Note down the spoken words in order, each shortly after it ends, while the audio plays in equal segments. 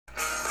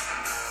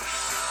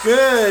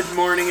Good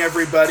morning,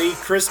 everybody.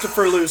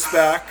 Christopher Luce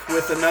back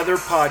with another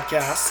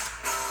podcast.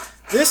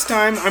 This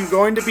time, I'm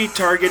going to be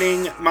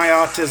targeting my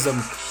autism.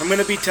 I'm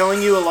going to be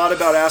telling you a lot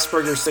about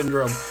Asperger's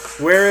syndrome,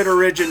 where it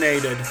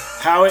originated,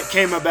 how it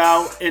came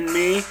about in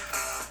me,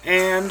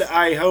 and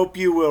I hope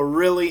you will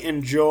really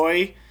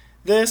enjoy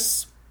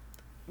this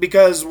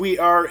because we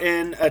are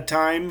in a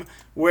time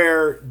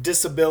where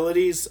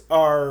disabilities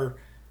are,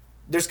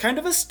 there's kind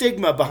of a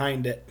stigma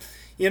behind it.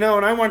 And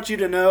I want you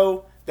to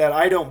know that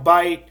I don't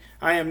bite.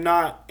 I am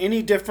not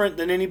any different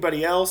than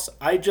anybody else.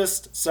 I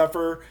just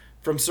suffer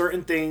from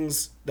certain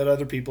things that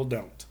other people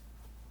don't.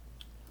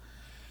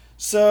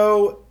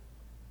 So,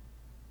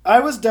 I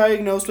was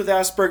diagnosed with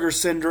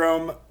Asperger's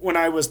syndrome when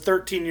I was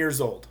 13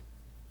 years old.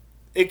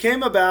 It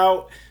came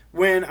about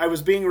when I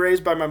was being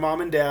raised by my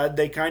mom and dad.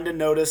 They kind of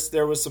noticed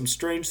there was some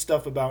strange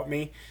stuff about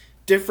me,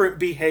 different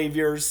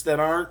behaviors that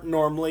aren't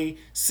normally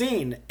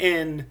seen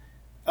in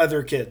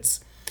other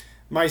kids.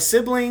 My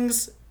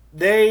siblings,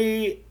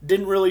 they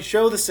didn't really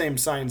show the same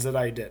signs that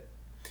I did.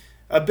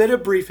 A bit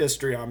of brief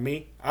history on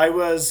me. I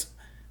was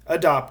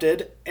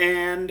adopted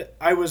and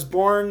I was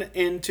born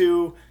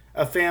into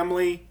a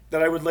family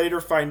that I would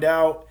later find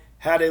out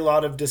had a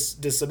lot of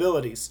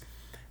disabilities.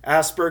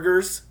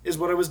 Asperger's is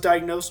what I was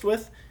diagnosed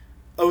with,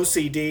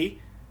 OCD,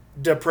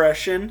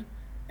 depression,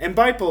 and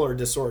bipolar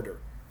disorder.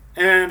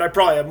 And I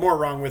probably have more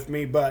wrong with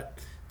me, but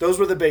those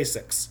were the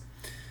basics.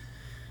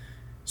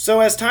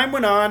 So as time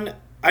went on,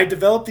 I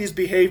developed these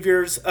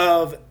behaviors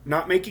of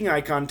not making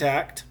eye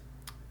contact.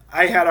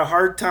 I had a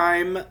hard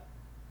time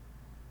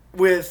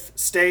with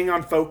staying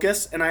on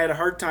focus, and I had a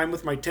hard time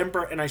with my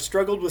temper, and I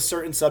struggled with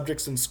certain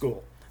subjects in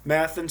school,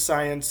 math and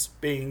science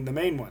being the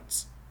main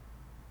ones.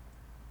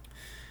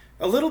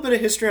 A little bit of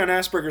history on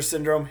Asperger's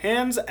syndrome.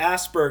 Hans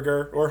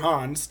Asperger, or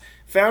Hans,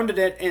 founded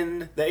it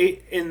in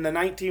the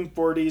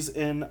 1940s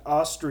in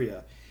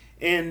Austria,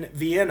 in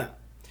Vienna.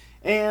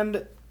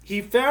 And he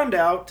found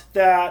out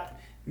that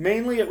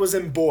mainly it was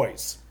in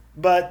boys,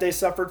 but they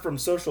suffered from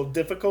social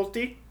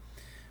difficulty,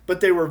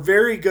 but they were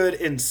very good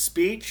in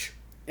speech,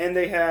 and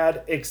they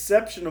had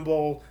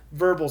exceptional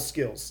verbal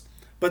skills.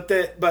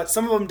 But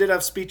some of them did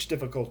have speech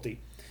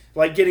difficulty,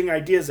 like getting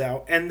ideas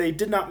out, and they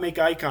did not make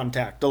eye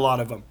contact, a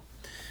lot of them.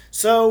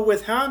 So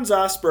with Hans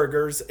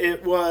Asperger's,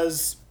 it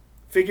was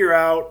figure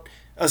out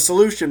a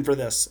solution for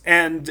this,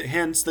 and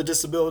hence the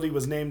disability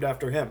was named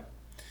after him.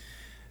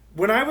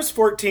 When I was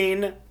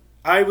 14,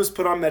 I was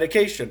put on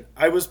medication.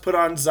 I was put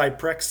on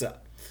Zyprexa.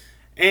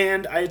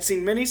 And I had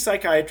seen many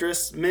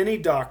psychiatrists, many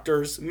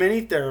doctors,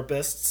 many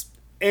therapists,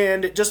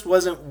 and it just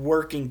wasn't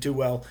working too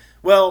well.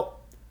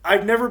 Well,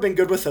 I've never been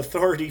good with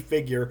authority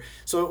figure,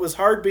 so it was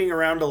hard being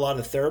around a lot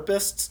of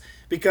therapists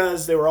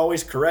because they were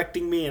always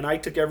correcting me and I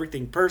took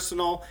everything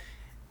personal.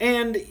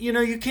 And,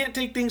 you can't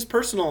take things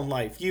personal in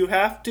life. You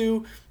have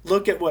to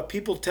look at what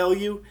people tell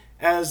you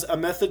as a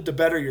method to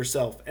better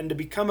yourself and to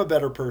become a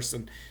better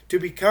person, to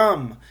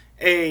become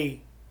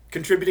a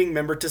contributing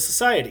member to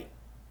society.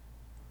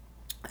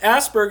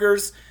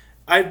 Asperger's,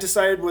 I've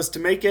decided, was to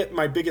make it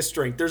my biggest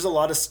strength. There's a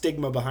lot of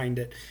stigma behind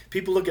it.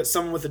 People look at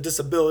someone with a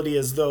disability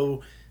as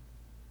though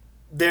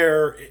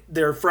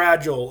they're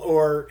fragile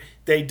or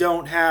they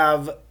don't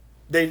have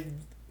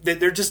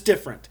they're just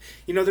different.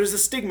 There's a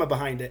stigma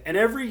behind it. And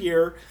every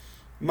year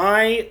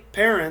my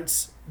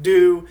parents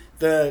do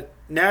the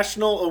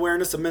National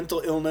Awareness of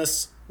Mental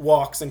Illness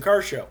walks and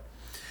car show.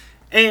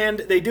 And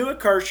they do a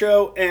car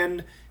show,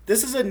 and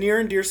this is a near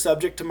and dear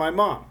subject to my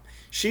mom.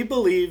 She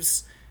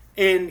believes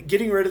in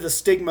getting rid of the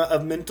stigma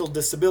of mental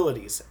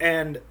disabilities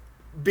and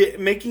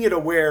making it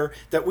aware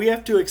that we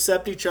have to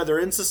accept each other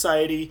in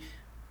society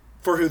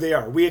for who they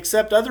are. We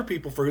accept other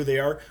people for who they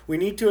are. We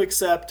need to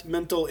accept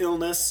mental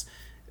illness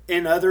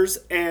in others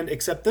and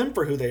accept them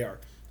for who they are.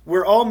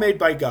 We're all made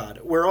by God.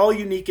 We're all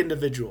unique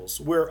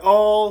individuals. We're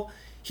all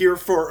here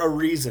for a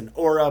reason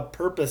or a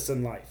purpose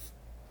in life.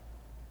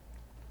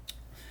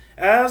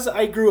 As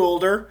I grew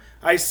older,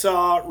 I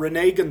saw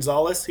Rene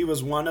Gonzalez. He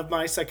was one of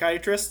my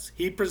psychiatrists.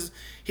 He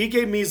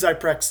gave me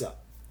Zyprexa.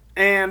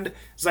 And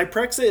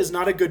Zyprexa is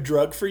not a good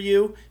drug for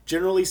you.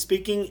 Generally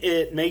speaking,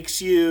 it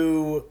makes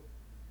you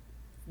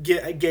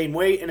gain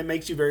weight and it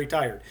makes you very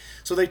tired.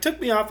 So they took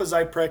me off of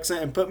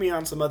Zyprexa and put me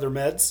on some other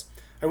meds.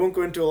 I won't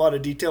go into a lot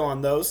of detail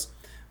on those.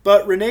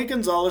 But Rene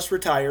Gonzalez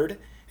retired,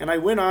 and I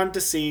went on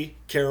to see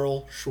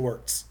Carol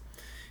Schwartz.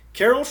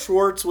 Carol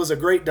Schwartz was a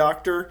great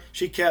doctor.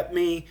 She kept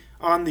me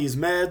on these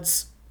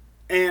meds,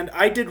 and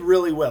I did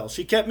really well.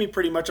 She kept me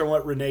pretty much on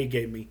what Rene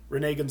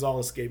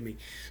Gonzalez gave me.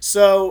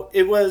 So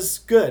it was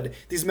good.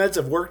 These meds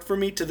have worked for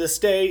me to this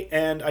day,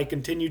 and I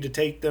continue to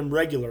take them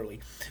regularly.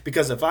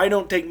 Because if I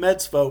don't take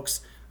meds,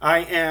 folks, I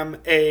am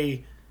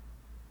a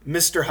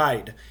Mr.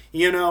 Hyde.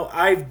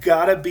 I've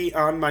got to be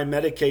on my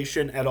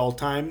medication at all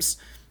times.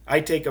 I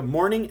take a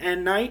morning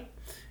and night,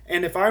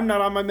 and if I'm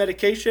not on my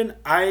medication,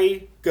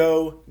 I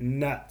go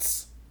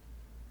nuts.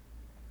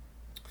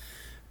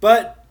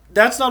 But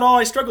that's not all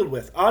I struggled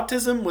with.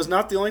 Autism was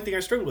not the only thing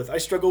I struggled with. I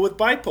struggle with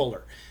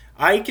bipolar.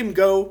 I can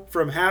go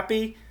from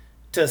happy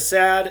to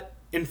sad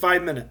in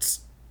 5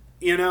 minutes.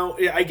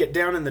 I get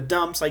down in the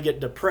dumps, I get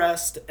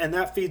depressed, and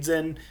that feeds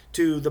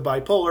into the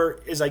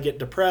bipolar. Is I get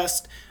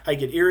depressed, I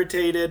get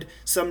irritated.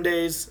 Some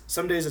days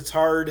it's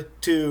hard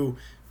to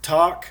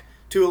talk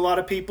to a lot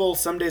of people.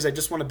 Some days I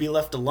just want to be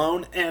left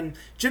alone, and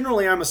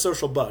generally I'm a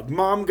social bug.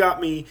 Mom got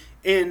me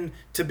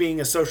into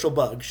being a social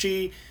bug.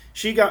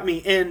 She got me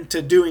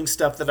into doing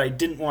stuff that I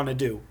didn't want to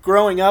do.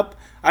 Growing up,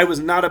 I was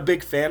not a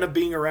big fan of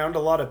being around a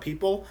lot of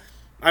people.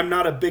 I'm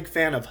not a big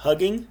fan of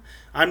hugging.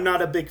 I'm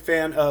not a big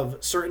fan of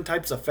certain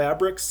types of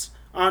fabrics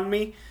on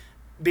me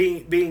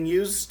being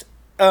used.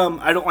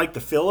 I don't like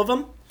the feel of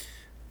them.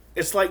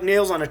 It's like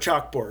nails on a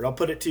chalkboard. I'll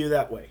put it to you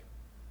that way.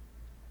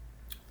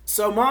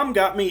 So Mom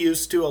got me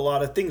used to a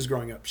lot of things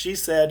growing up. She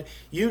said,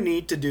 you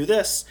need to do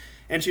this.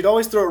 And she'd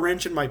always throw a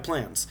wrench in my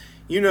plans.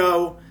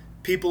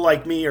 People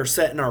like me are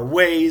set in our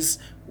ways.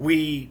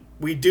 We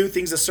do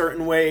things a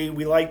certain way.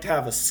 We like to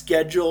have a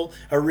schedule,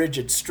 a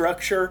rigid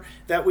structure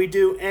that we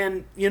do.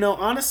 And,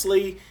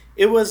 honestly,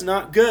 it was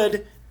not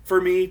good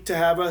for me to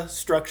have a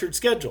structured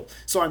schedule.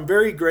 So I'm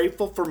very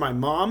grateful for my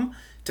mom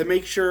to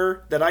make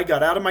sure that I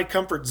got out of my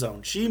comfort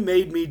zone. She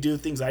made me do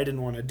things I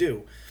didn't want to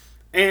do.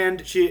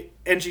 And she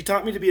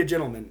taught me to be a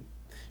gentleman.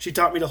 She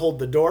taught me to hold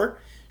the door.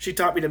 She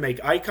taught me to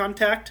make eye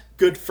contact,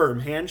 good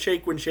firm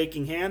handshake when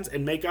shaking hands,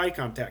 and make eye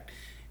contact.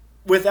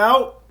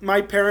 Without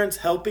my parents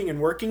helping and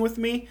working with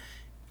me,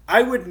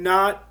 I would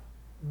not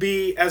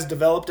be as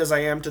developed as I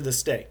am to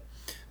this day.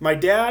 My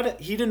dad,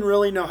 he didn't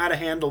really know how to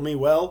handle me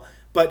well,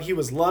 but he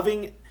was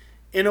loving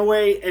in a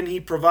way, and he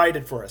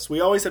provided for us.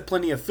 We always had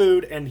plenty of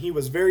food, and he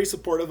was very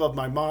supportive of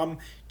my mom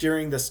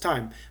during this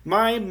time.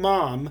 My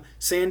mom,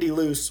 Sandy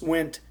Luce,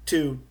 went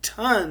to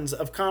tons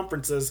of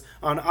conferences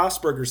on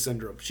Asperger's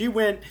syndrome. She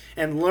went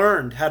and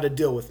learned how to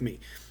deal with me.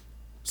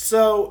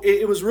 So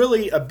it was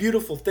really a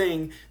beautiful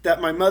thing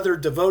that my mother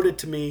devoted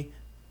to me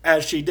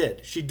as she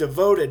did. She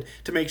devoted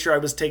to make sure I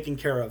was taken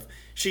care of.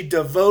 She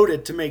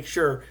devoted to make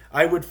sure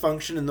I would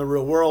function in the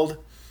real world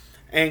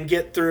and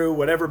get through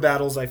whatever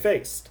battles I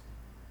faced.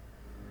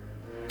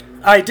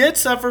 I did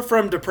suffer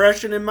from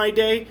depression in my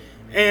day,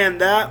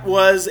 and that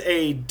was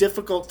a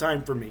difficult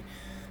time for me.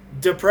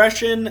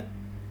 Depression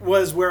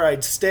was where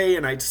I'd stay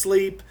and I'd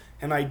sleep,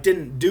 and I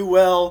didn't do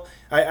well.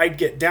 I'd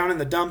get down in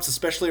the dumps,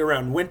 especially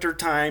around winter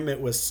time.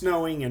 It was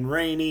snowing and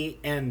rainy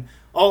and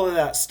all of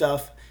that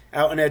stuff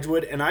out in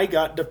Edgewood, and I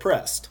got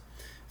depressed.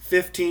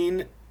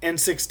 15 and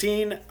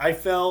 16, I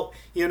felt,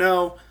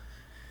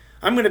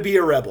 I'm going to be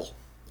a rebel.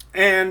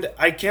 And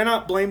I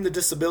cannot blame the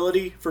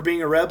disability for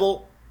being a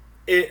rebel.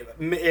 It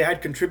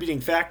had contributing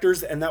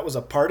factors, and that was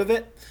a part of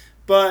it.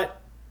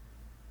 But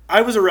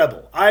I was a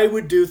rebel. I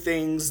would do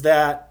things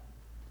that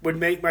would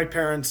make my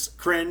parents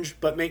cringe,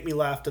 but make me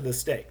laugh to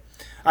this day.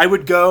 I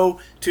would go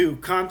to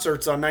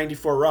concerts on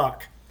 94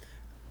 Rock.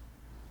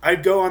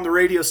 I'd go on the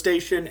radio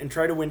station and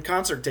try to win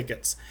concert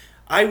tickets.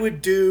 I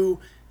would do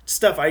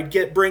stuff.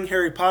 I'd bring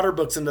Harry Potter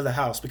books into the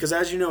house because,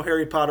 as you know,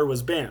 Harry Potter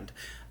was banned.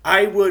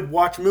 I would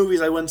watch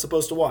movies I wasn't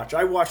supposed to watch.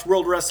 I watched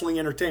World Wrestling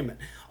Entertainment.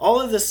 All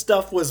of this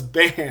stuff was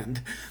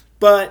banned,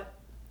 but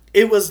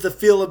it was the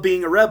feel of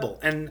being a rebel,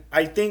 and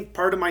I think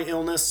part of my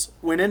illness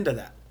went into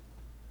that.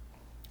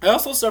 I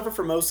also suffer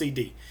from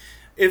OCD.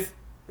 If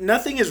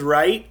nothing is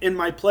right in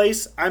my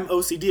place, I'm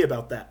OCD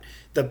about that.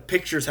 The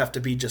pictures have to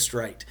be just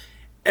right.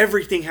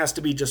 Everything has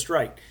to be just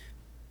right.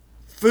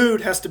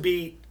 Food has to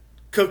be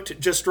cooked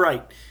just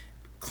right.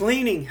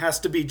 Cleaning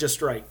has to be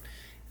just right.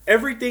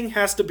 Everything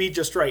has to be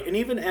just right. And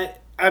even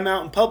I'm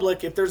out in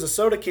public, if there's a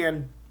soda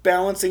can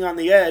balancing on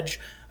the edge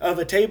of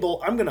a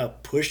table, I'm going to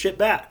push it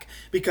back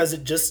because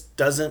it just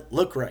doesn't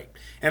look right.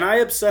 And I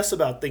obsess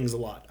about things a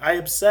lot. I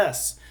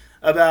obsess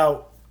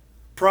about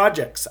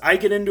projects. I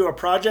get into a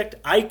project,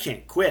 I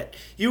can't quit.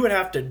 You would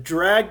have to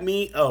drag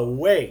me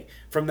away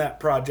from that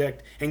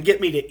project and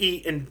get me to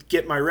eat and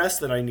get my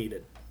rest that I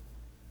needed.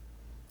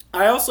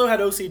 I also had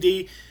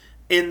OCD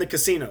in the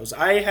casinos.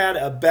 I had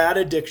a bad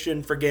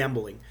addiction for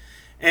gambling.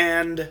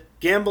 And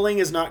gambling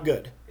is not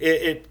good.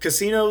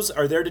 Casinos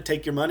are there to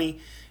take your money.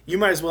 You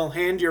might as well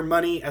hand your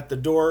money at the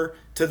door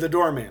to the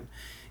doorman.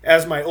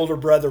 As my older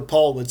brother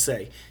Paul would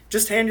say,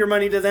 just hand your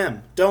money to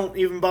them. Don't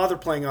even bother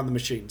playing on the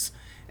machines.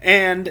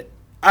 And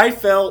I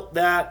felt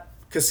that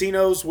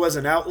casinos was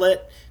an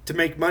outlet to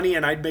make money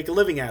and I'd make a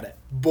living at it.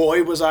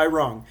 Boy, was I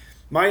wrong.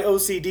 My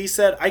OCD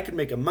said I could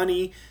make a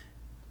money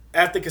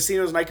at the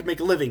casinos and I could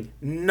make a living.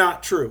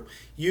 Not true.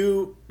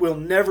 You will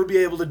never be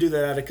able to do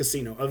that at a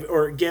casino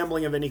or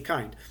gambling of any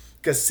kind.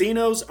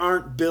 Casinos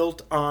aren't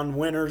built on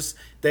winners.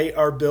 They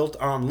are built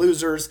on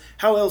losers.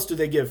 How else do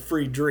they give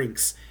free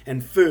drinks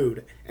and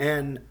food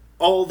and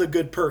all the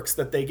good perks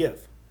that they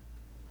give?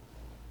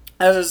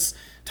 As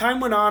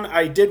time went on,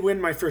 I did win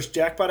my first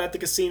jackpot at the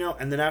casino,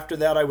 and then after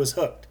that I was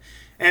hooked.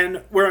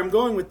 And where I'm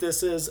going with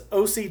this is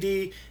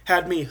OCD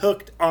had me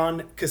hooked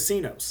on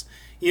casinos.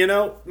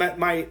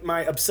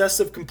 My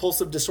obsessive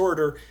compulsive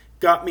disorder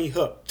got me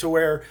hooked to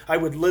where I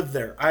would live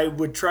there. I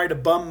would try to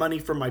bum money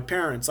from my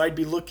parents. I'd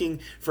be looking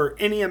for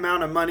any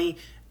amount of money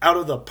out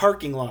of the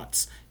parking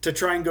lots to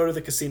try and go to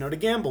the casino to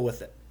gamble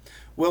with it.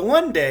 Well,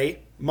 one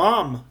day,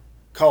 Mom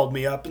called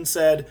me up and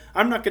said,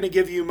 I'm not going to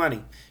give you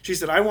money. She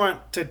said, I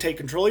want to take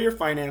control of your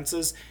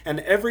finances, and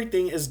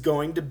everything is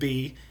going to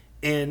be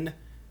in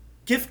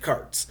gift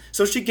cards.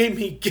 So she gave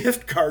me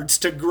gift cards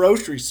to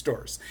grocery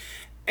stores.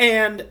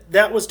 And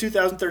that was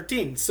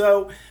 2013.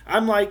 So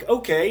I'm like,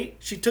 okay,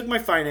 she took my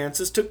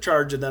finances, took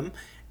charge of them,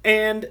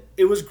 and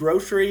it was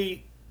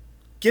grocery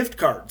gift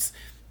cards.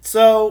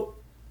 So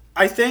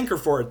I thank her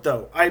for it,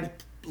 though. I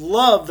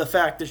love the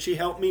fact that she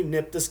helped me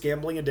nip this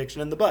gambling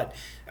addiction in the bud.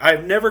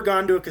 I've never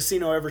gone to a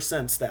casino ever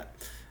since that.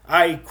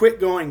 I quit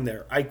going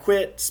there. I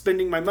quit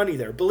spending my money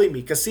there. Believe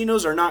me,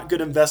 casinos are not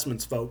good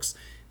investments, folks.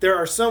 There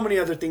are so many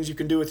other things you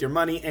can do with your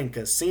money, and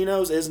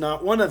casinos is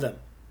not one of them.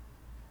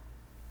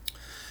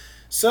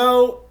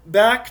 So,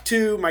 back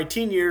to my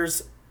teen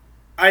years,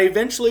 I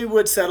eventually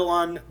would settle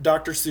on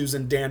Dr.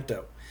 Susan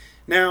Danto.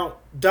 Now,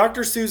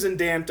 Dr. Susan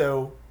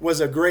Danto was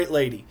a great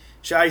lady.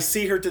 I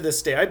see her to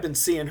this day. I've been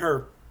seeing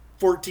her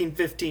 14,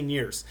 15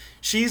 years.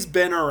 She's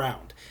been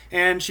around,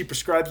 and she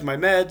prescribes my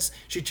meds.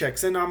 She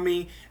checks in on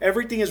me.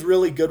 Everything is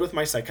really good with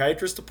my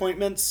psychiatrist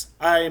appointments.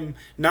 I'm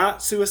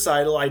not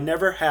suicidal. I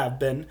never have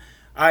been.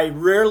 I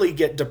rarely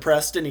get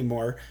depressed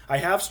anymore. I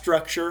have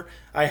structure.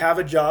 I have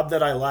a job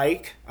that I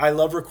like. I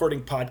love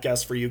recording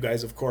podcasts for you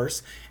guys, of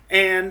course.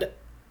 And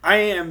I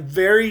am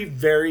very,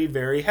 very,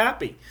 very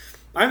happy.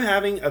 I'm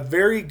having a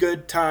very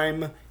good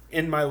time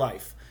in my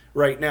life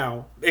right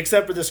now,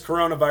 except for this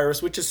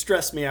coronavirus, which has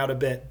stressed me out a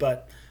bit.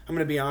 But I'm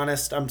going to be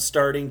honest, I'm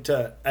starting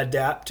to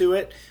adapt to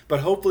it.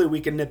 But hopefully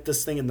we can nip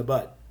this thing in the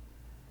bud.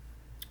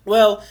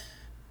 Well,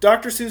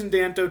 Dr. Susan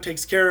Danto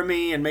takes care of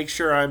me and makes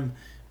sure I'm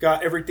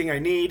got everything I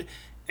need,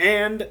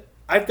 and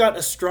I've got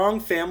a strong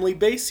family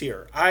base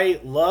here.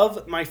 I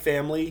love my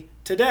family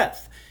to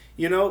death.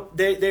 You know,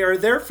 they are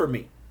there for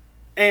me.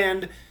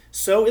 And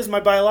so is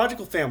my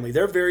biological family.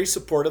 They're very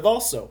supportive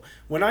also.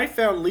 When I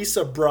found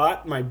Lisa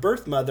Brott, my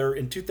birth mother,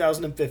 in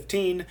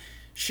 2015,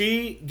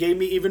 she gave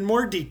me even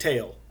more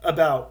detail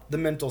about the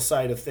mental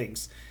side of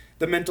things,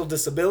 the mental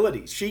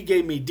disabilities. She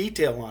gave me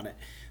detail on it.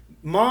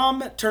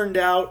 Mom turned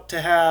out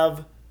to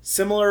have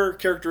similar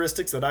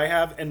characteristics that I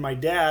have, and my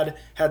dad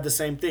had the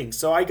same thing.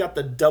 So I got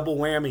the double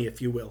whammy,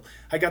 if you will.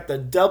 I got the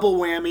double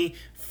whammy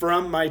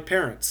from my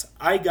parents.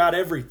 I got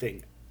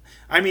everything.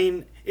 I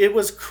mean, it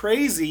was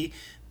crazy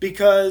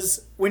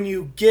because when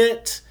you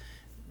get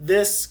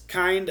this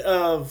kind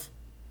of...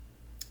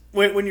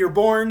 When you're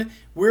born,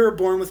 we're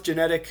born with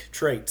genetic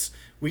traits.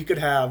 We could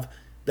have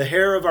the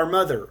hair of our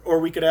mother, or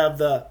we could have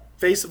the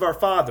face of our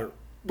father.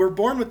 We're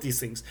born with these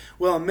things.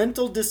 Well, a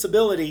mental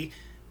disability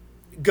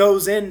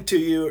goes into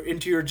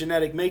your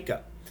genetic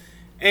makeup.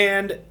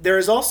 And there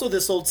is also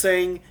this old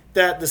saying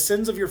that the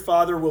sins of your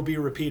father will be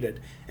repeated.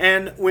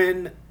 And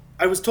when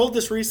I was told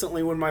this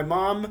recently, when my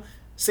mom,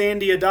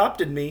 Sandy,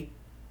 adopted me,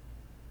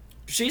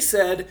 she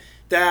said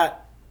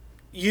that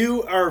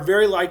you are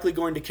very likely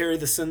going to carry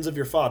the sins of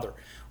your father.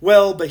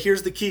 Well, but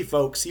here's the key,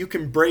 folks. You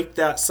can break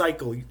that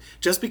cycle.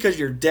 Just because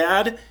your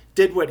dad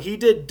did what he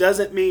did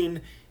doesn't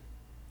mean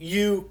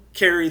you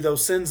carry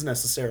those sins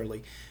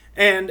necessarily.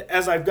 And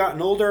as I've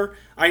gotten older,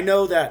 I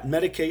know that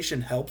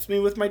medication helps me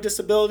with my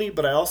disability,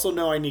 but I also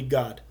know I need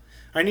God.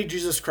 I need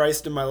Jesus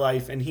Christ in my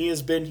life, and He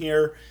has been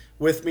here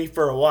with me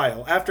for a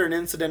while. After an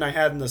incident I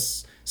had in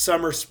the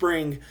summer,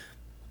 spring,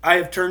 I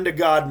have turned to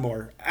God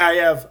more. I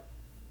have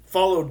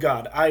followed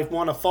God. I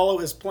want to follow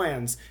His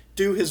plans,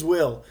 do His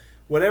will.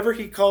 Whatever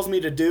He calls me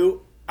to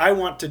do, I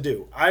want to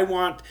do. I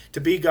want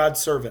to be God's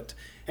servant.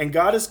 And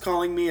God is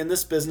calling me in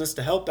this business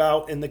to help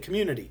out in the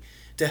community,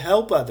 to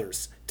help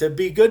others, to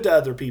be good to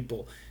other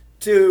people,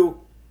 to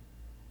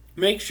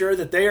make sure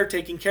that they are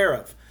taken care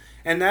of.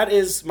 And that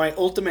is my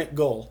ultimate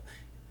goal.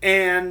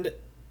 And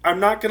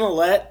I'm not going to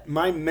let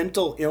my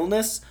mental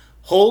illness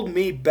hold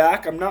me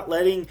back. I'm not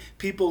letting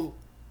people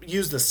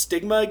use the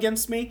stigma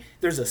against me.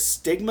 There's a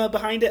stigma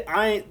behind it.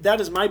 That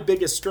is my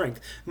biggest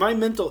strength. My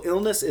mental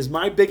illness is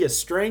my biggest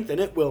strength, and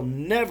it will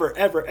never,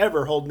 ever,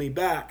 ever hold me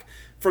back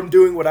from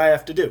doing what I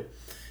have to do.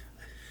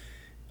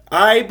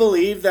 I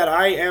believe that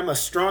I am a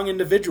strong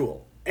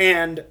individual,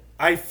 and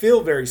I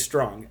feel very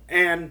strong,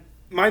 and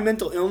my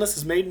mental illness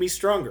has made me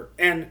stronger.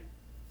 And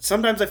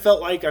sometimes I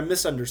felt like I'm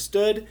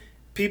misunderstood.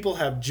 People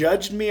have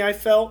judged me, I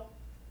felt,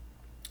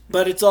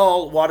 but it's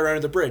all water under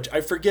the bridge.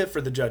 I forgive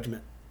for the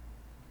judgment.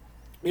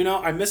 You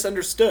know, I'm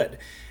misunderstood.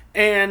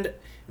 And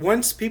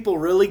once people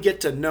really get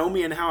to know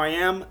me and how I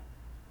am,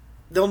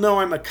 they'll know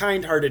I'm a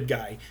kind-hearted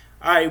guy.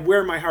 I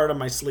wear my heart on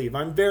my sleeve.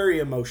 I'm very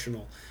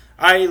emotional.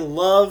 I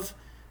love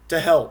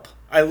to help.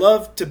 I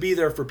love to be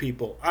there for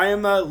people. I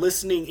am a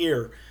listening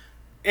ear.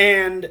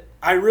 And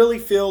I really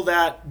feel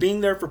that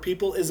being there for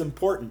people is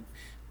important.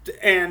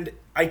 And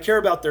I care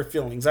about their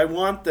feelings. I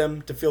want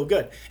them to feel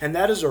good. And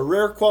that is a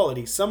rare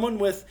quality. Someone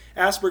with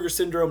Asperger's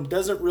syndrome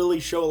doesn't really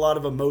show a lot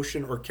of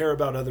emotion or care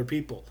about other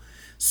people.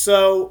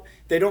 So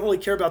they don't really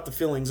care about the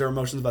feelings or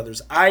emotions of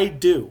others. I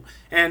do.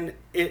 And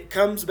it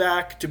comes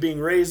back to being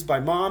raised by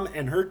Mom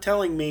and her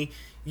telling me,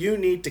 you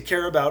need to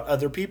care about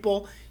other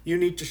people. You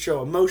need to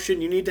show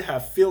emotion. You need to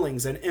have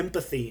feelings and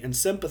empathy and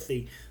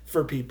sympathy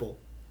for people.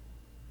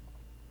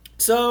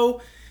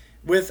 So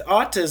With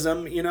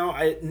autism,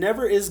 it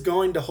never is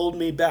going to hold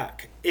me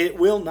back. It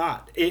will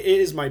not. It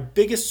is my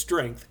biggest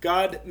strength.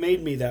 God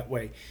made me that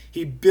way.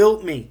 He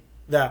built me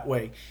that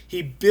way.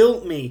 He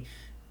built me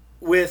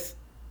with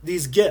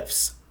these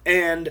gifts.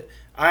 And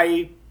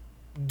I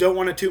don't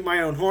want to toot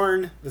my own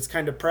horn. That's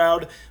kind of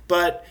proud.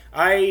 But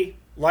I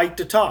like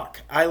to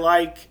talk. I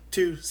like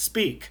to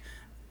speak.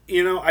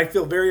 I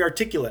feel very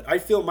articulate. I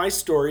feel my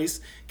stories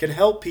can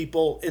help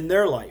people in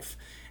their life.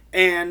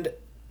 And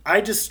I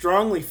just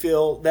strongly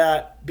feel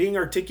that being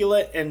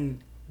articulate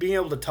and being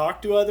able to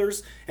talk to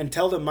others and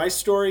tell them my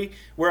story,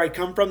 where I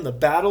come from, the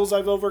battles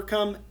I've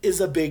overcome,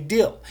 is a big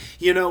deal.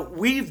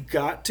 We've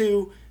got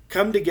to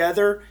come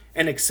together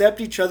and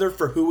accept each other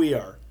for who we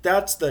are.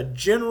 That's the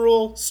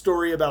general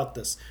story about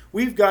this.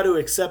 We've got to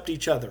accept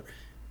each other.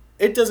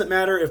 It doesn't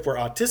matter if we're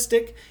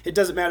autistic. It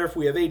doesn't matter if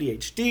we have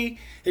ADHD.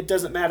 It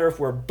doesn't matter if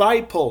we're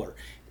bipolar.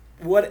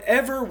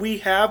 Whatever we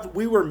have,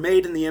 we were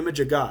made in the image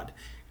of God.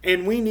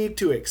 And we need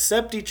to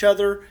accept each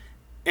other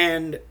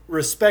and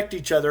respect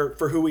each other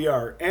for who we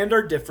are and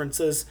our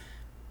differences.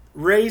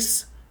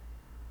 Race,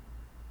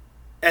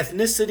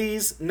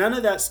 ethnicities, none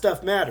of that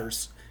stuff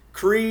matters.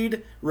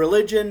 Creed,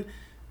 religion,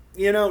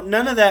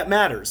 none of that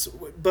matters.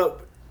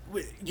 But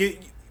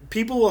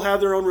people will have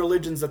their own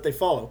religions that they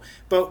follow.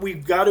 But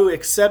we've got to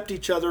accept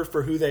each other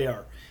for who they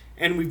are.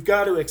 And we've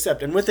got to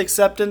accept. And with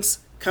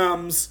acceptance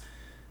comes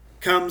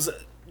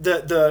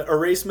the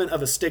erasement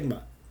of a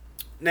stigma.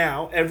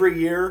 Now, every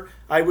year,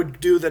 I would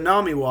do the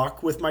NAMI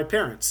walk with my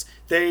parents.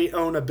 They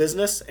own a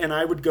business, and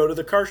I would go to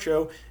the car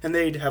show, and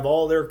they'd have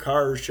all their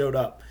cars showed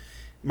up.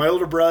 My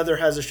older brother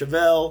has a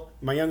Chevelle.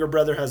 My younger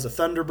brother has a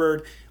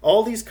Thunderbird.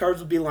 All these cars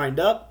would be lined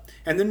up,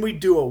 and then we'd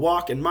do a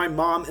walk, and my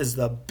mom is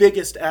the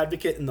biggest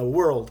advocate in the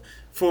world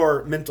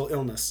for mental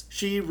illness.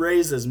 She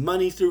raises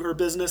money through her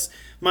business.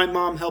 My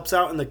mom helps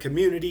out in the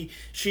community.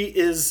 She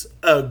is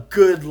a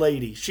good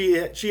lady. She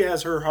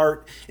has her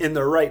heart in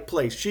the right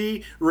place.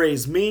 She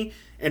raised me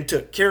and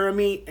took care of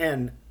me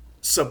and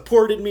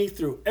supported me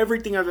through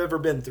everything I've ever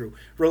been through.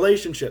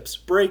 Relationships,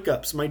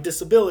 breakups, my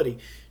disability.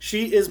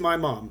 She is my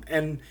mom,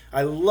 and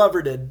I love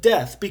her to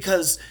death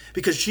because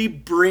she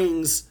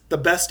brings the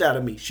best out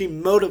of me. She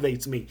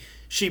motivates me.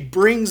 She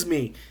brings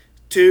me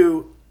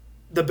to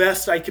the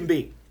best I can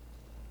be.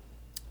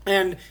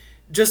 And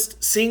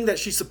just seeing that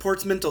she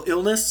supports mental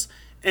illness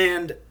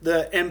and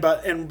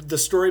the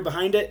story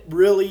behind it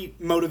really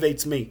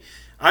motivates me.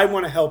 I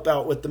want to help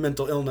out with the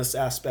mental illness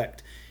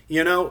aspect.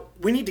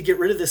 We need to get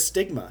rid of this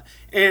stigma.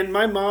 And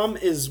my mom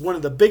is one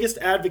of the biggest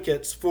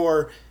advocates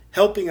for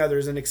helping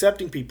others and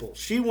accepting people.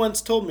 She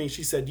once told me,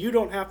 she said, you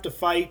don't have to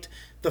fight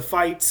the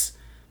fights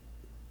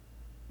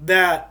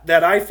that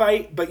I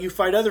fight, but you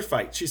fight other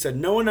fights. She said,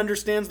 no one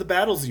understands the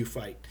battles you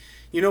fight.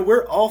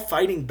 We're all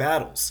fighting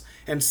battles.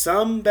 And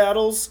some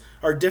battles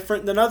are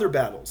different than other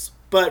battles.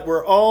 But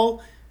we're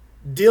all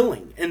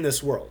dealing in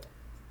this world.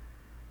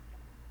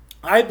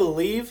 I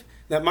believe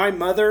that my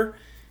mother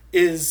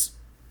is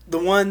the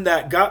one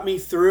that got me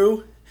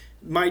through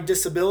my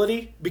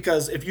disability,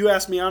 because if you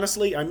ask me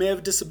honestly, I may have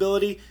a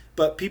disability,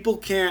 but people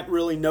can't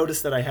really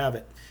notice that I have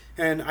it.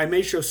 And I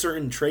may show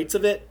certain traits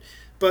of it,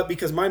 but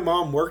because my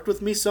mom worked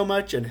with me so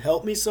much and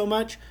helped me so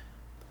much,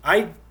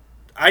 I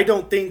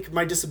don't think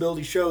my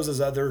disability shows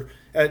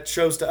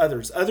shows to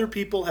others. Other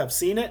people have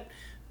seen it,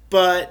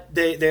 but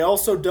they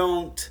also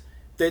don't.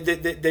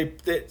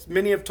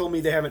 Many have told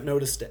me they haven't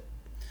noticed it.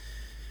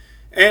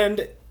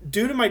 And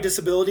due to my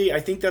disability,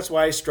 I think that's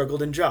why I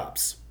struggled in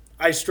jobs.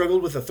 I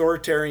struggled with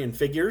authoritarian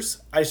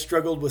figures. I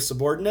struggled with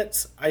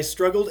subordinates. I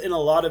struggled in a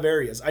lot of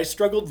areas. I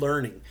struggled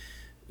learning.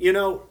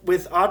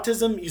 With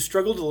autism, you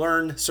struggle to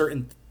learn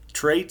certain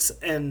traits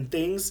and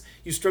things.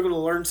 You struggle to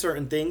learn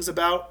certain things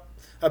about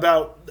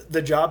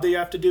the job that you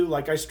have to do.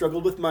 Like I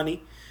struggled with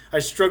money. I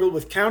struggled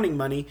with counting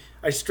money.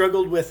 I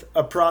struggled with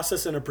a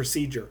process and a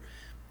procedure.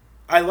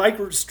 I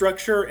like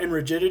structure and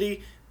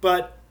rigidity,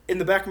 but in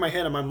the back of my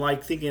head, I'm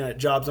like thinking at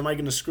jobs, am I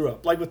going to screw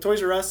up? Like with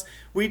Toys R Us,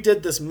 we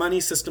did this money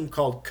system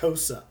called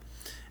COSA.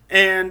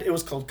 And it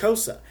was called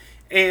COSA.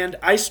 And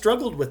I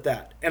struggled with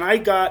that. And I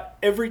got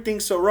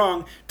everything so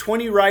wrong.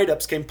 20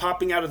 write-ups came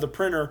popping out of the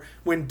printer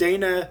when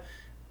Dana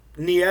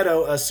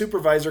Nieto, a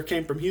supervisor,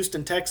 came from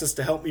Houston, Texas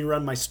to help me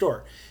run my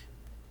store.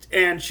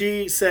 And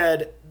she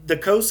said the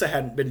COSA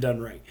hadn't been done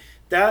right.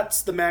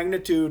 That's the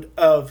magnitude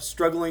of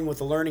struggling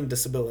with a learning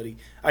disability.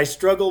 I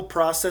struggle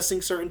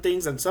processing certain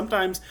things, and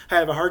sometimes I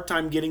have a hard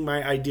time getting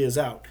my ideas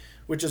out,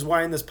 which is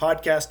why in this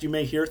podcast you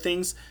may hear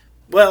things.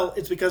 Well,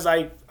 it's because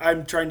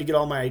I'm trying to get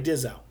all my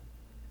ideas out.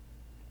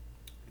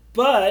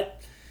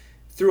 But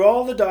through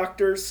all the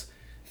doctors,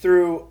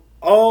 through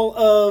all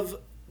of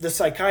the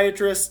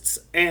psychiatrists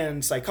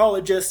and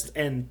psychologists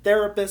and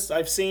therapists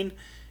I've seen,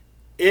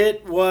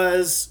 it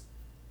was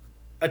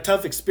a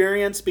tough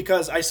experience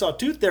because I saw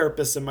two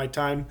therapists in my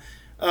time,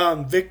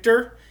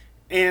 Victor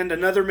and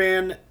another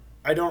man,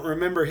 I don't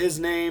remember his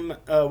name,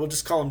 we'll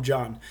just call him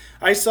John.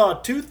 I saw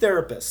two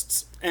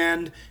therapists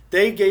and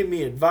they gave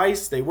me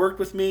advice, they worked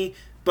with me,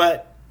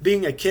 but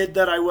being a kid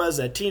that I was,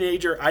 a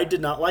teenager, I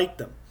did not like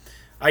them.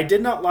 I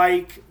did not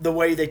like the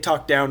way they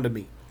talked down to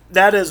me.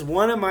 That is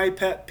one of my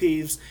pet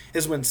peeves,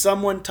 is when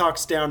someone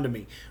talks down to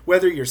me.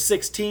 Whether you're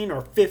 16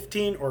 or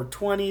 15 or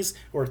 20s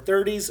or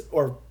 30s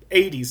or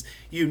 80s,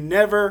 you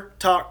never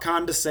talk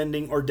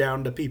condescending or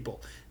down to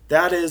people.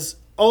 That has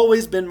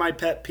always been my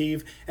pet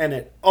peeve, and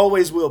it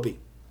always will be.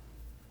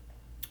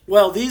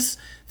 Well, these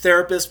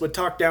therapists would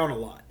talk down a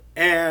lot,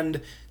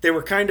 and they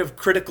were kind of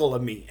critical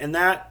of me, and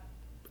that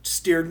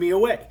steered me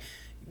away.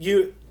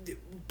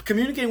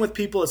 Communicating with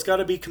people, it's got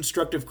to be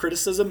constructive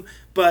criticism,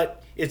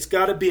 but it's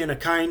got to be in a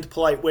kind,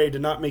 polite way to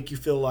not make you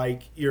feel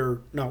like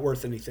you're not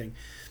worth anything.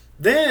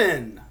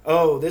 Then,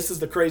 this is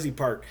the crazy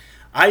part.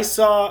 I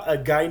saw a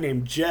guy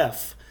named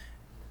Jeff.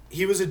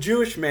 He was a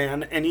Jewish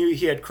man, and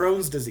he had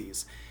Crohn's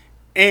disease.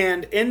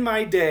 And in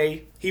my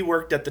day, he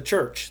worked at the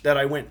church that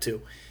I went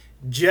to.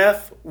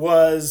 Jeff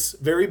was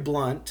very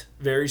blunt,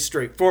 very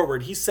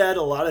straightforward. He said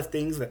a lot of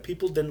things that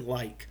people didn't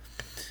like.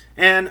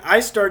 And I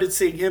started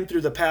seeing him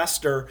through the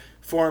pastor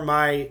for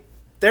my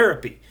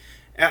therapy.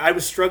 I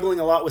was struggling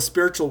a lot with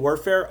spiritual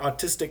warfare.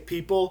 Autistic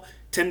people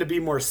tend to be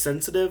more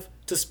sensitive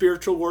to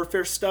spiritual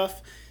warfare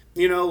stuff.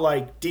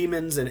 Like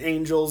demons and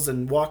angels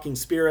and walking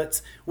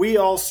spirits. We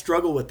all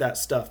struggle with that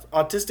stuff.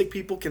 Autistic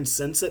people can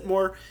sense it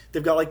more.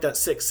 They've got like that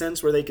sixth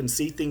sense where they can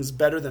see things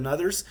better than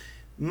others.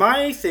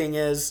 My thing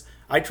is,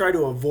 I try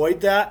to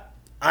avoid that.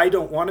 I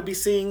don't want to be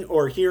seeing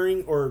or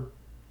hearing or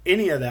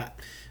any of that.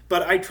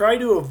 But I try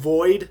to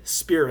avoid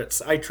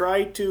spirits. I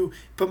try to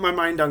put my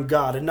mind on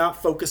God and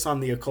not focus on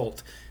the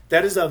occult.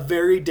 That is a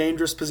very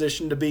dangerous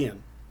position to be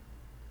in.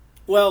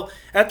 Well,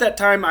 at that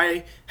time,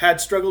 I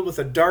had struggled with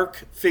a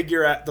dark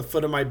figure at the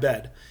foot of my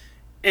bed.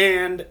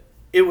 And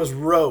it was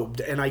robed,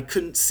 and I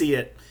couldn't see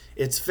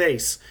its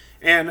face.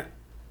 And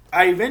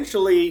I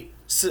eventually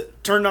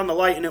turned on the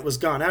light, and it was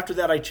gone. After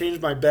that, I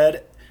changed my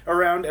bed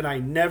around, and I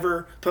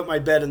never put my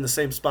bed in the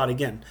same spot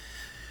again.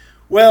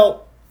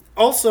 Well,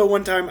 also,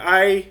 one time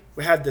I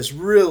had this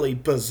really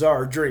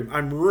bizarre dream.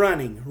 I'm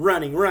running,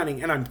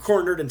 and I'm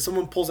cornered, and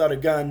someone pulls out a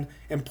gun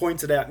and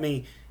points it at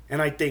me,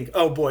 and I think,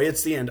 oh boy,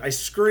 it's the end. I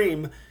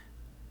scream,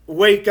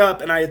 wake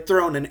up, and I had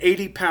thrown an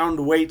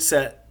 80-pound weight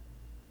set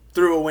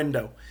through a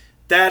window.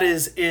 That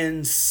is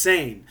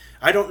insane.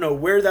 I don't know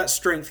where that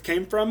strength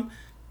came from.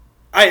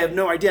 I have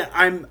no idea.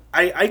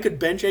 I could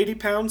bench 80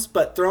 pounds,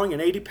 but throwing an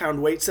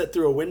 80-pound weight set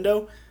through a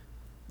window,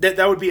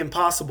 that would be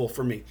impossible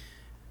for me.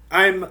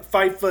 I'm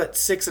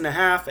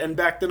 5'6.5", and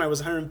back then I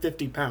was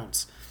 150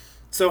 pounds.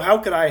 So how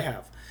could I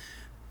have?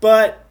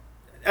 But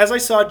as I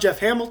saw Jeff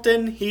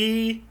Hamilton,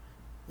 he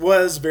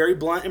was very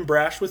blunt and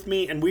brash with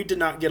me, and we did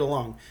not get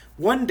along.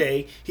 One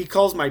day, he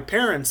calls my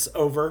parents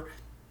over.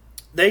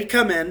 They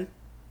come in,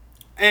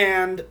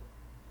 and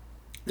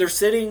they're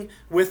sitting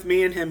with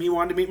me and him. He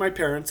wanted to meet my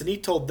parents, and he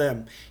told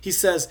them, he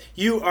says,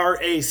 "You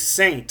are a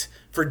saint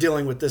for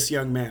dealing with this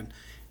young man."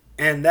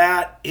 And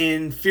that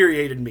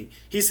infuriated me.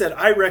 He said,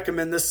 I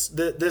recommend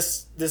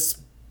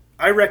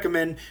I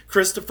recommend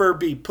Christopher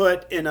be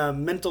put in a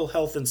mental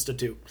health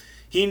institute.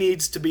 He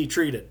needs to be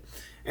treated.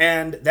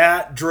 And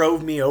that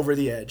drove me over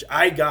the edge.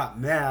 I got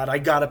mad. I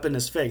got up in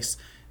his face.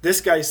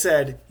 This guy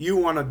said, you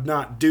want to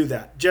not do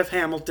that. Jeff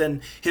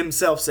Hamilton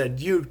himself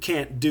said, you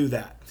can't do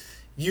that.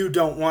 You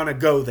don't want to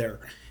go there.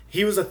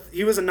 He was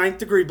a ninth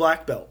degree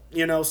black belt,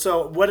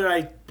 so what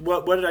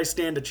did I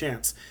stand a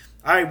chance?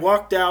 I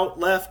walked out,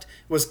 left,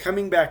 was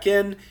coming back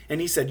in, and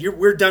he said,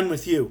 we're done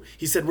with you.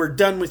 He said, we're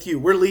done with you.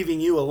 We're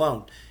leaving you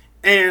alone.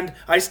 And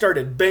I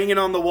started banging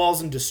on the walls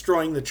and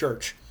destroying the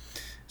church.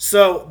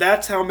 So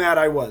that's how mad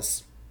I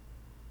was.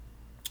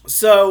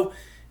 So,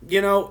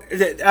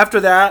 after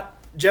that,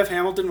 Jeff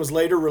Hamilton was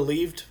later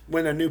relieved.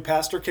 When a new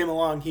pastor came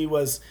along, he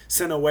was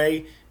sent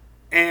away.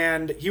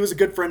 And he was a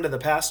good friend of the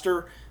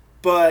pastor,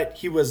 but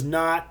he was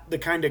not the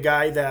kind of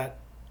guy that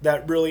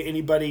really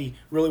anybody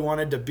really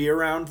wanted to be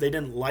around. They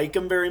didn't like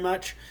him very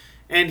much,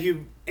 and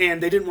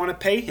they didn't want to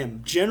pay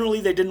him.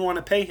 Generally, they didn't want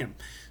to pay him.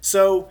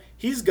 So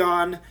he's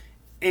gone,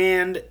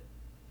 and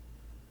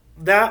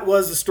that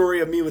was the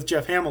story of me with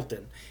Jeff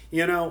Hamilton.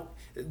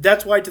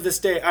 That's why to this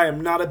day I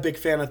am not a big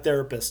fan of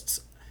therapists.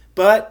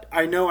 But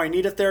I know I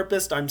need a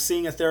therapist. I'm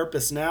seeing a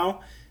therapist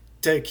now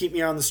to keep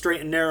me on the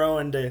straight and narrow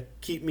and to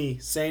keep me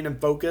sane and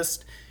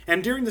focused.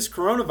 And during this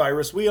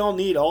coronavirus, we all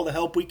need all the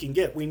help we can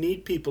get. We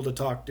need people to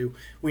talk to.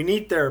 We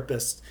need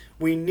therapists.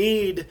 We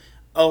need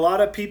a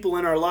lot of people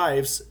in our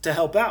lives to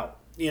help out.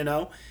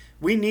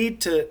 We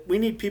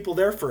need people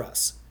there for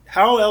us.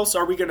 How else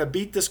are we going to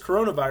beat this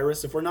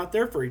coronavirus if we're not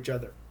there for each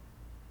other?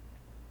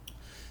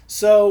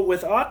 So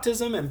with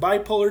autism and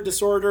bipolar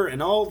disorder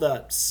and all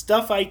the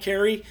stuff I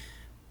carry,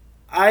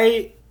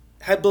 I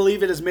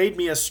believe it has made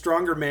me a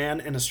stronger man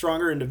and a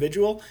stronger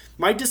individual.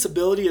 My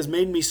disability has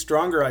made me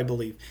stronger, I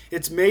believe.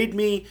 It's made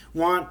me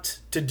want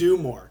to do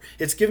more.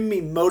 It's given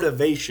me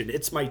motivation.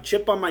 It's my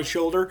chip on my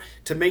shoulder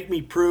to make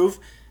me prove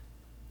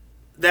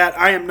that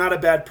I am not a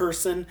bad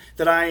person,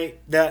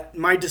 that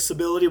my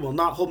disability will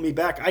not hold me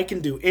back. I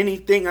can do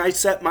anything I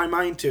set my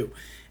mind to.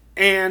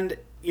 And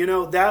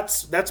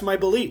that's my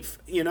belief.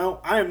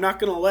 I am not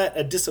going to let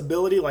a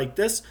disability like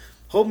this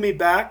hold me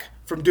back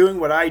from doing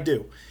what I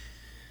do.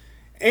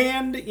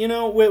 And,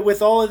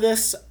 with all of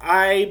this,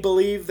 I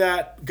believe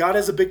that God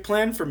has a big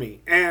plan for me.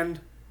 And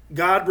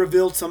God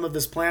revealed some of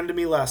his plan to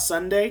me last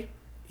Sunday.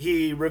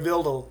 He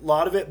revealed a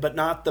lot of it, but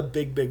not the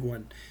big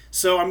one.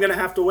 So I'm going to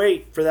have to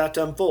wait for that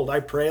to unfold.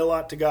 I pray a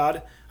lot to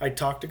God. I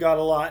talk to God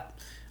a lot.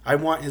 I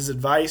want his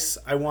advice.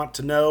 I want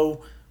to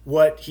know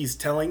what he's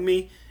telling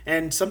me.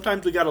 And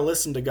sometimes we got to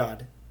listen to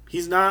God.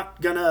 He's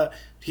not gonna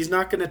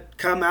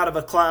come out of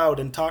a cloud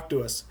and talk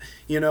to us.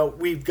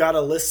 We've got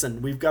to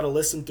listen. We've got to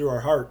listen through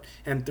our heart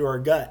and through our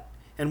gut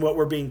and what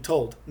we're being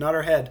told, not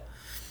our head.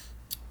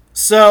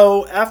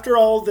 So after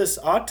all this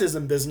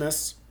autism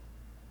business,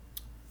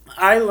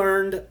 I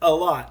learned a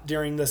lot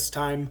during this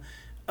time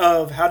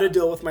of how to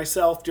deal with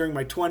myself during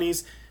my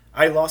 20s.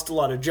 I lost a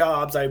lot of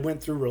jobs. I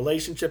went through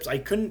relationships. I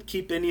couldn't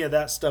keep any of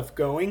that stuff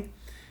going.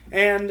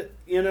 And,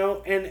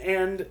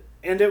 and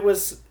it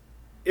was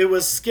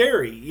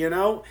scary,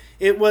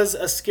 It was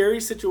a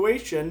scary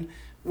situation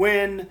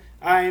when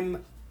I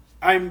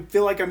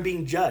feel like I'm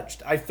being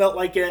judged. I felt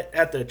like it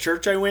at the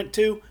church I went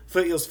to,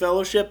 Foothills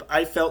Fellowship.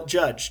 I felt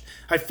judged.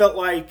 I felt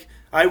like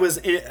I was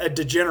a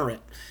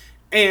degenerate.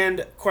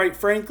 And quite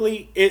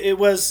frankly, it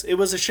was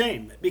a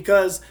shame,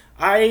 because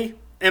I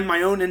am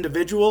my own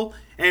individual.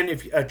 And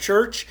if a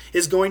church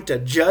is going to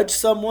judge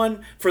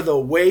someone for the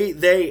way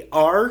they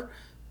are,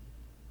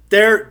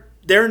 they're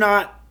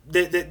not.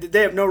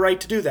 They have no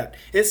right to do that.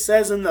 It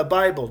says in the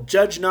Bible,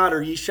 "Judge not,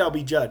 or ye shall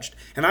be judged."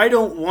 And I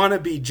don't want to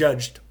be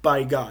judged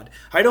by God.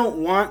 I don't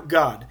want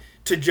God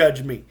to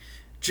judge me.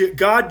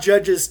 God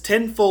judges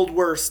tenfold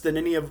worse than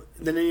any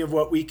of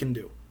what we can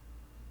do.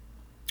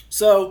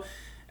 So,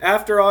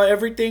 after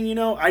everything,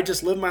 I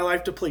just live my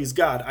life to please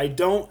God. I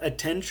don't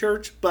attend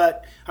church,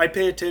 but I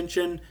pay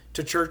attention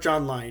to church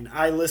online.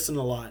 I listen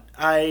a lot.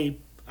 I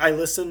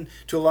listen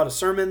to a lot of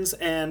sermons,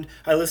 and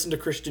I listen to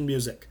Christian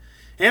music.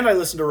 And I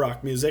listen to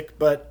rock music,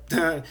 but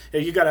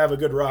you got to have a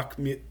good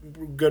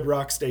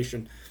rock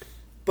station.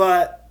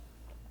 But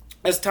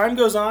as time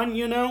goes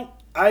on,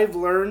 I've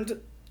learned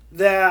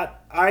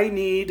that I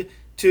need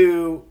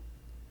to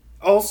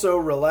also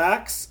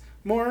relax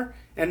more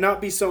and not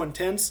be so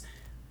intense.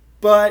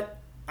 But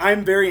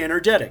I'm very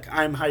energetic.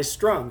 I'm high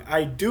strung.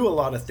 I do a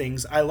lot of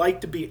things. I like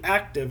to be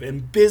active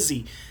and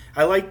busy.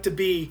 I like to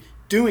be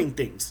doing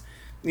things,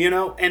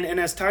 and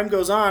as time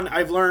goes on,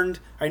 I've learned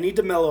I need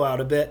to mellow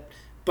out a bit.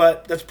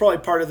 But that's probably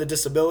part of the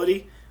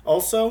disability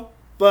also.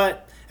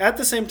 But at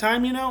the same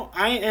time,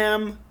 I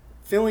am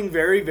feeling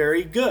very,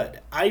 very good.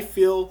 I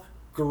feel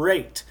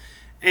great.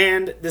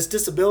 And this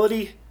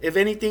disability, if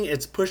anything,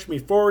 it's pushed me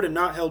forward and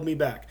not held me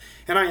back.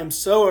 And I am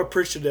so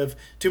appreciative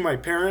to my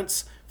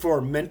parents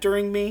for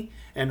mentoring me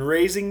and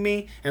raising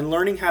me and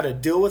learning how to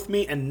deal with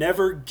me and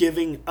never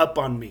giving up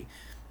on me.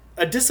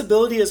 A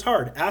disability is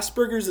hard.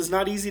 Asperger's is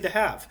not easy to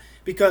have,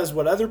 because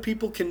what other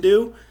people can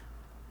do,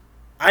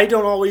 I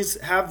don't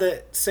always have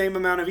the same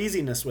amount of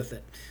easiness with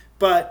it.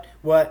 But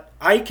what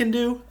I can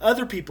do,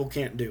 other people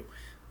can't do.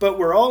 But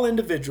we're all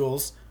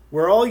individuals.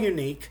 We're all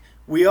unique.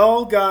 We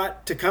all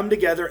got to come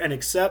together and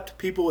accept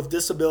people with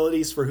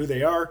disabilities for who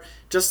they are,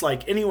 just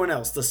like anyone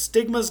else. The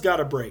stigma's got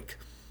to break.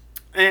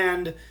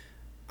 And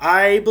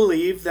I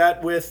believe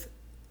that with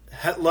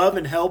love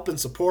and help and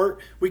support,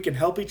 we can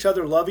help each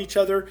other, love each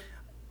other.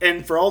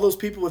 And for all those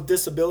people with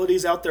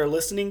disabilities out there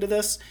listening to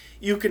this,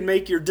 you can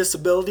make your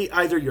disability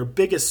either your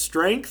biggest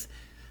strength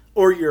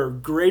or your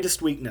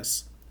greatest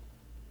weakness.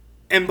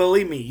 And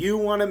believe me, you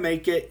want to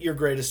make it your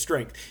greatest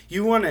strength.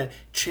 You want to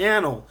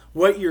channel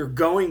what you're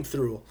going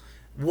through,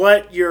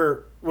 what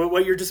your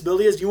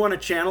disability is. You want to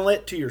channel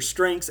it to your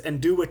strengths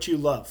and do what you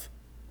love.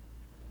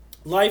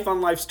 Life on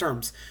life's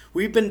terms.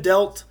 We've been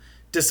dealt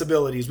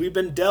disabilities. We've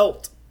been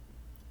dealt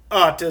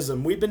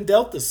autism. We've been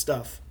dealt this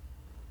stuff.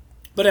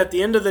 But at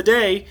the end of the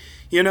day,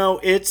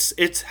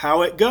 it's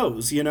how it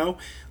goes,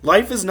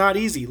 Life is not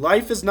easy.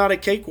 Life is not a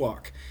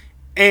cakewalk.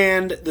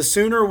 And the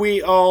sooner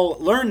we all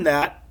learn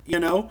that,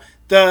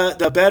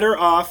 the better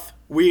off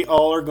we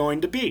all are going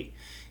to be,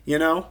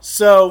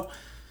 So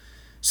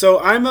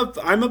I'm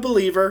a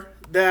believer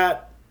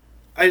that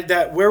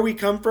where we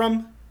come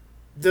from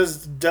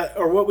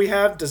or what we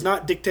have does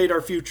not dictate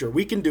our future.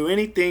 We can do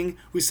anything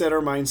we set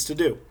our minds to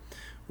do.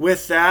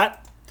 With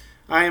that,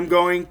 I am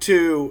going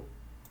to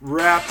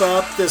wrap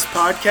up this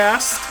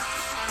podcast,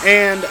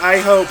 and I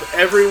hope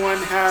everyone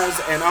has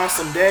an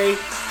awesome day.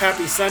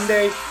 Happy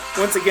Sunday.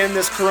 Once again,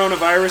 this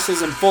coronavirus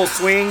is in full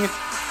swing,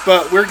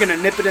 but we're going to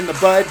nip it in the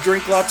bud.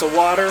 Drink lots of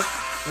water,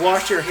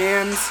 wash your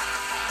hands,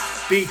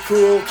 be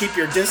cool, keep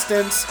your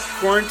distance,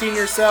 quarantine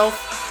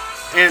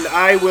yourself, and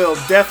I will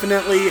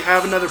definitely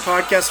have another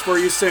podcast for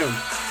you soon.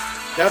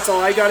 That's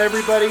all I got,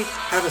 everybody.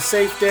 Have a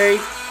safe day,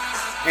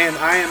 and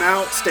I am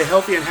out. Stay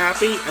healthy and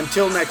happy.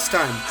 Until next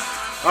time.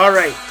 All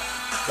right.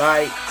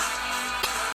 Bye.